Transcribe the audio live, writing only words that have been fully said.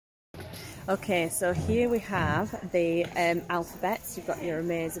Okay, so here we have the alphabets. You've got your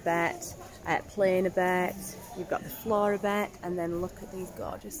Amazabet, Plainabet, you've got the Florabet, and then look at these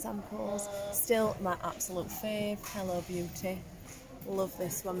gorgeous samples. Still my absolute fave, Hello Beauty. Love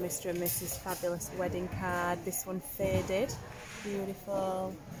this one, Mr. and Mrs. Fabulous Wedding Card. This one faded,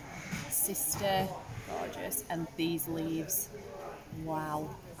 beautiful. Sister, gorgeous. And these leaves, wow,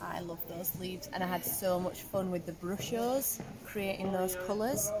 I love those leaves. And I had so much fun with the brushos, creating those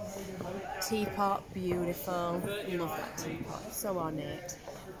colours. Teapot, beautiful. Love that teapot, so ornate.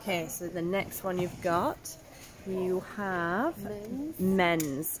 Okay, so the next one you've got, you have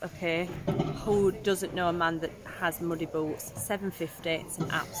men's. Okay, who doesn't know a man that has muddy boots? $7.50, it's an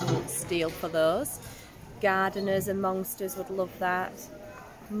absolute steal for those. Gardeners and monsters would love that.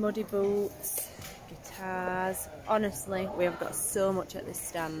 Muddy boots, guitars. Honestly, we have got so much at this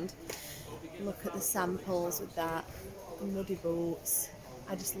stand. Look at the samples with that. Muddy boots,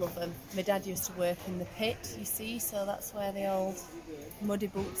 I just love them. My dad used to work in the pit, you see, so that's where the old muddy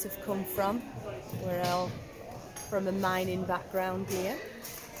boots have come from. We're all from a mining background here.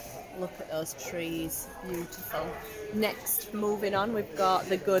 Look at those trees, beautiful. Next, moving on, we've got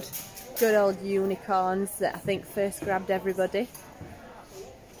the good old unicorns that I think first grabbed everybody.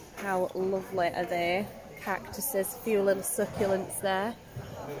 How lovely are they? Cactuses, a few little succulents there.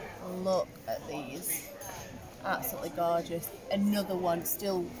 Look at these, absolutely gorgeous. Another one,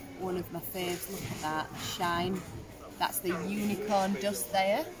 still one of my faves. Look at that, shine. That's the unicorn dust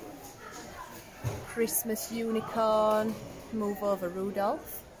there. Christmas unicorn. Move over,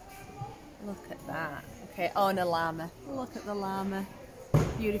 Rudolph. Look at that. Okay, oh, and a llama. Look at the llama.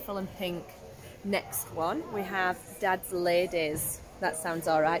 Beautiful and pink. Next one, we have Dad's Ladies. That sounds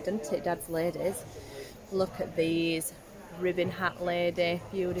alright, doesn't it, Dad's Ladies? Look at these. Ribbon hat lady,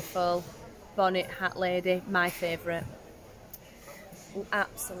 beautiful. Bonnet hat lady, my favourite.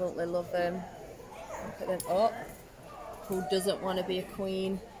 Absolutely love them. Look at them. Oh, who doesn't want to be a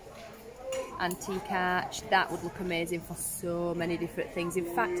queen? Antique arch, that would look amazing for so many different things. In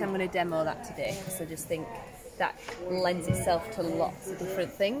fact, I'm going to demo that today because I just think that lends itself to lots of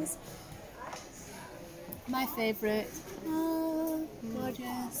different things. My favourite, oh,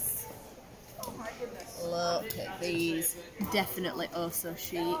 gorgeous. Look at these, definitely oh so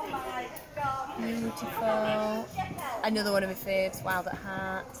chic. Beautiful. Another one of my faves, Wild at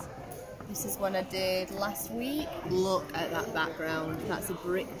Heart. This is one I did last week. Look at that background, that's a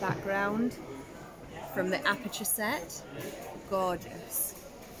brick background from the Aperture set. Gorgeous.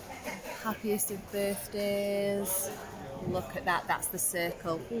 Happiest of birthdays. Look at that, that's the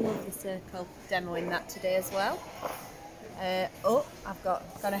circle. Love the circle. Demoing that today as well. Oh, I've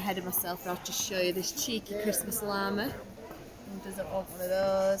gone ahead of myself. I'll just show you this cheeky Christmas llama. Who doesn't want one of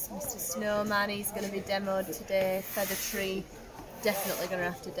those? Mr. Snowman, he's going to be demoed today. Feather Tree, definitely going to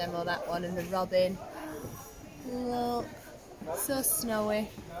have to demo that one. And the robin. Look, so snowy.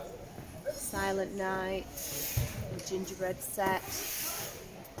 Silent Night. The gingerbread set.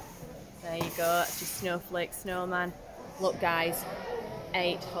 There you go, that's your snowflake snowman. Look guys,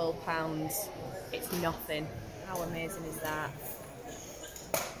 8 whole pounds. It's nothing. How amazing is that?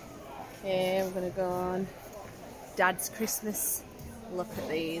 Okay, we're going to go on. Dad's Christmas. Look at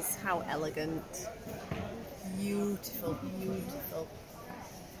these, how elegant. Beautiful, beautiful.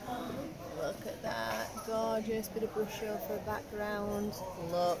 Look at that, gorgeous. Bit of brush over background.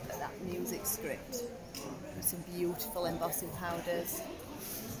 Look at that music script. With some beautiful embossing powders.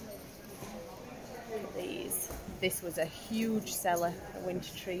 Look at these. This was a huge seller, the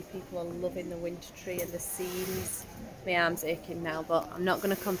winter tree. People are loving the winter tree and the scenes. My arm's aching now, but I'm not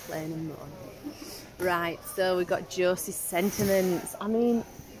going to complain anymore. Right, so we've got Josie's Sentiments. I mean,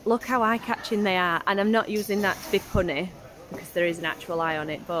 look how eye-catching they are. And I'm not using that to be punny, because there is an actual eye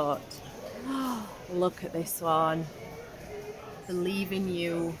on it, but look at this one. Believing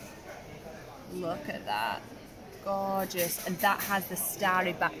You. Look at that. Gorgeous. And that has the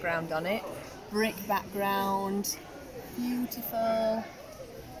starry background on it. Brick background, beautiful.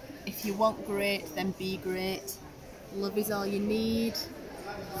 If you want great, then be great. Love is all you need.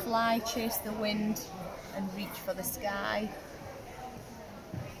 Fly, chase the wind, and reach for the sky.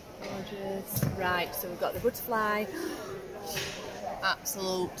 Gorgeous. Right, so we've got the butterfly.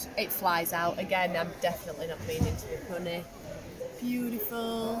 Absolute, it flies out. Again, I'm definitely not meaning to be funny.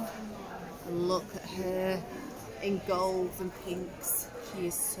 Beautiful. And look at her in golds and pinks. She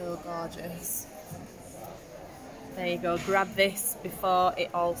is so gorgeous. There you go, grab this before it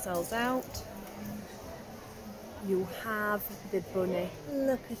all sells out. You have the bunny.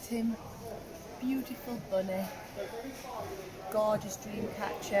 Look at him. Beautiful bunny. Gorgeous dream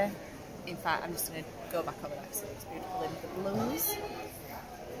catcher. In fact, I'm just going to go back up there so it's beautiful in the blues.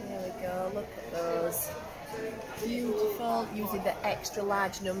 There we go, look at those. Beautiful, using the extra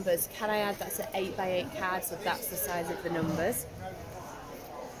large numbers. Can I add, that's an 8x8 card, so that's the size of the numbers.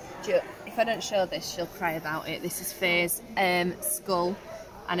 If I don't show this, she'll cry about it. This is Faye's skull,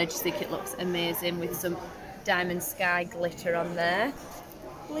 and I just think it looks amazing with some diamond sky glitter on there.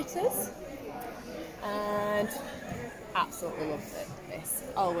 Glitters. And absolutely love it. This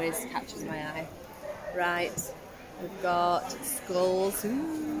always catches my eye. Right, we've got skulls.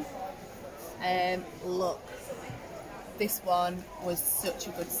 Ooh. Look, this one was such a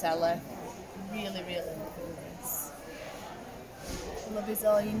good seller. Really, really loving this. Love is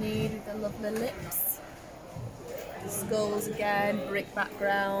all you need with the lovely lips. The skulls again, brick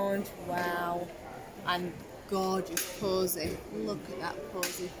background. Wow, and gorgeous posy. Look at that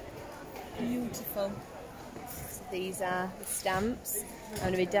posy. Beautiful. So these are the stamps.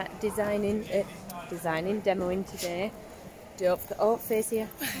 I'm going to be demoing today. Face here.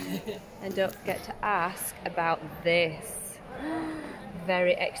 And don't forget to ask about this.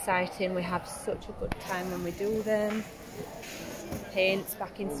 Very exciting. We have such a good time when we do them. Paints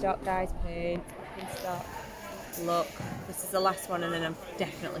back in stock, guys. Paints back in stock. Look, this is the last one, and then I'm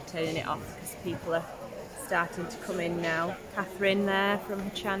definitely turning it off because people are starting to come in now. Catherine there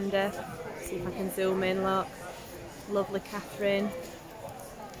from Chanda. See if I can zoom in. Look, lovely Catherine.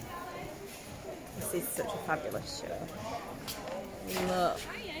 This is such a fabulous show. Look.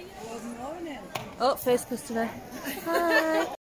 Oh, first customer. Hi.